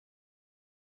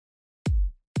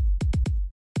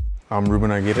I'm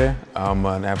Ruben Aguirre. I'm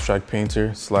an abstract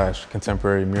painter slash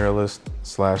contemporary muralist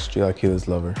slash chilaquiles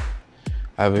lover.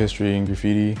 I have a history in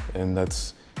graffiti, and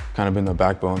that's kind of been the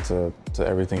backbone to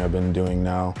everything I've been doing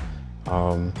now.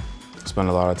 Spent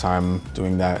a lot of time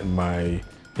doing that in my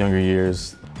younger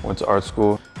years. Went to art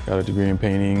school, got a degree in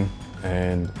painting,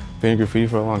 and painted graffiti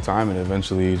for a long time, and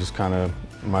eventually just kind of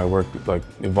my work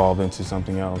evolved into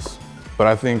something else. But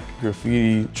I think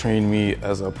graffiti trained me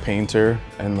as a painter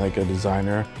and like a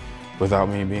designer without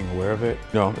me being aware of it.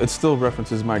 You know, it still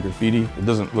references my graffiti. It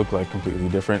doesn't look like completely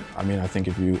different. I mean, I think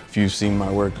if you've seen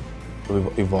my work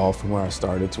evolve from where I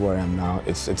started to where I am now,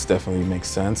 it's definitely makes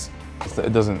sense.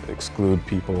 It doesn't exclude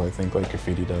people, I think, like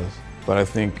graffiti does. But I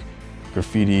think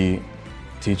graffiti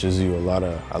teaches you a lot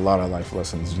of life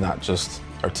lessons, not just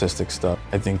artistic stuff.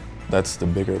 I think that's the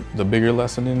bigger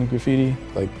lesson in graffiti,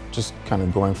 like just kind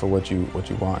of going for what you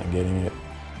want and getting it.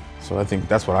 So I think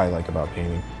that's what I like about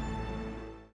painting.